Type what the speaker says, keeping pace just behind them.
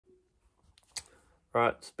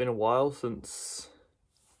Right, it's been a while since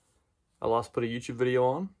I last put a YouTube video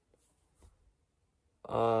on.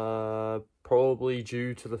 Probably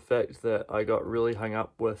due to the fact that I got really hung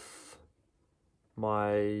up with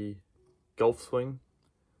my golf swing,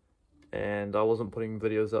 and I wasn't putting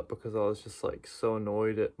videos up because I was just like so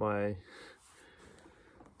annoyed at my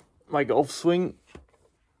golf swing.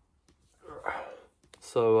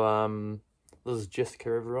 So this is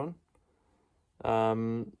Jessica, everyone.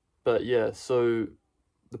 But yeah, so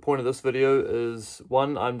the point of this video is,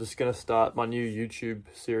 one, I'm just going to start my new YouTube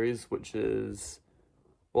series, which is,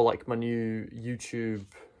 well, like my new YouTube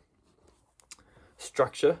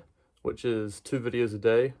structure, which is 2 videos a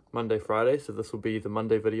day, Monday, Friday. So this will be the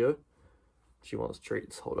Monday video. She wants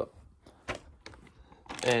treats, hold up.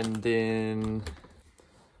 And then,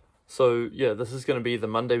 so yeah, this is going to be the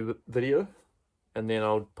Monday video. And then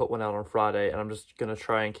I'll put one out on Friday, and I'm just going to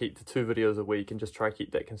try and keep the 2 videos a week and just try to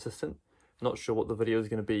keep that consistent. Not sure what the video is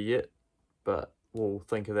going to be yet, but we'll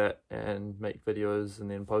think of that and make videos and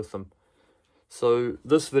then post them. So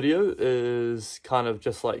this video is kind of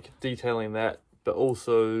just like detailing that, but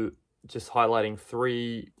also just highlighting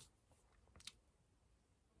 3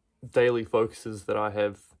 daily focuses that I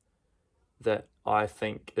have that I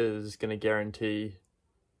think is going to guarantee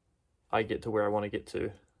I get to where I want to get to.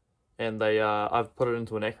 And they are, I've put it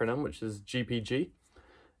into an acronym, which is GPG,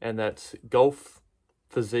 and that's golf,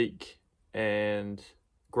 physique, and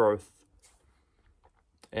growth.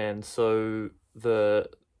 And so the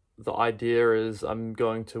idea is I'm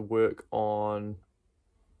going to work on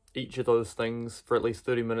each of those things for at least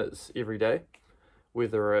 30 minutes every day,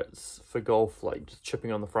 whether it's for golf, like just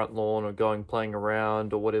chipping on the front lawn or playing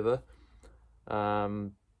around or whatever.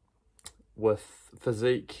 With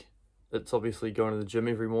physique, it's obviously going to the gym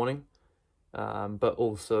every morning, but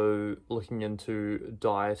also looking into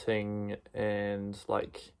dieting and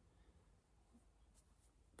like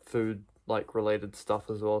food like related stuff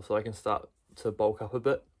as well, so I can start to bulk up a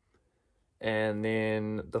bit. And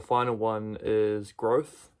then the final one is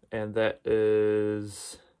growth, and that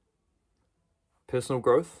is personal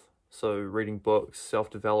growth, so reading books,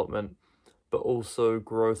 self-development, but also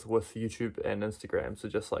growth with YouTube and Instagram, so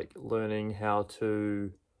just like learning how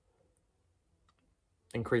to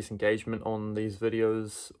increase engagement on these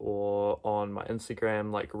videos or on my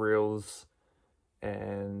Instagram, like reels,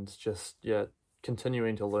 and just, yeah,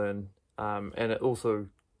 continuing to learn. And it also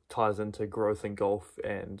ties into growth in golf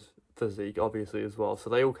and physique, obviously, as well. So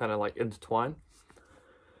they all kind of like intertwine.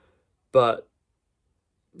 But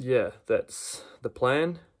yeah, that's the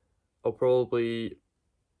plan. I'll probably,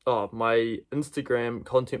 my Instagram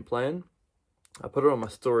content plan, I put it on my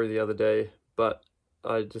story the other day, but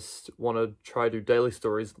I just want to try to do daily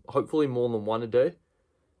stories, hopefully more than 1 a day,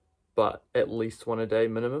 but at least 1 a day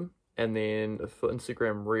minimum. And then for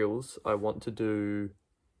Instagram Reels, I want to do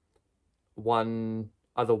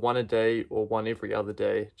either 1 a day or 1 every other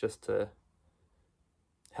day, just to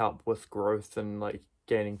help with growth and like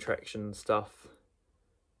gaining traction and stuff.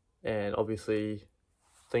 And obviously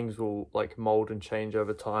things will like mold and change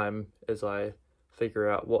over time as I figure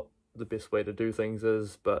out what the best way to do things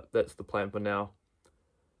is, but that's the plan for now.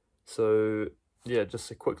 So yeah, just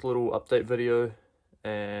a quick little update video,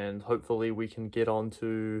 and hopefully we can get on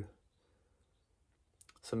to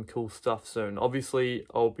some cool stuff soon. Obviously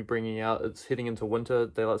I'll be bringing out, it's heading into winter,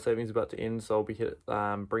 daylight savings is about to end, so I'll be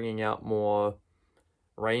bringing out more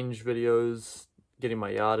range videos, getting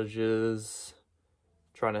my yardages,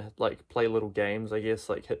 trying to like play little games, I guess,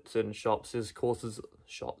 like hit certain shots. There's courses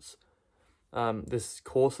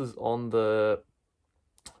on the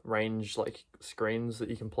range like screens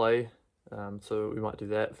that you can play, so we might do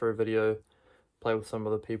that for a video, play with some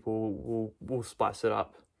other people. We'll spice it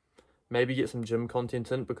up, maybe get some gym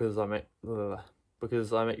content in, because I'm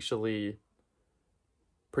actually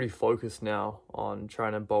pretty focused now on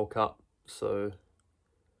trying to bulk up. So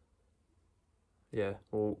yeah,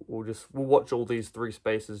 we'll watch all these 3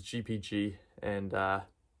 spaces, GPG, and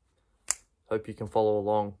hope you can follow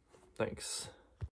along. Thanks.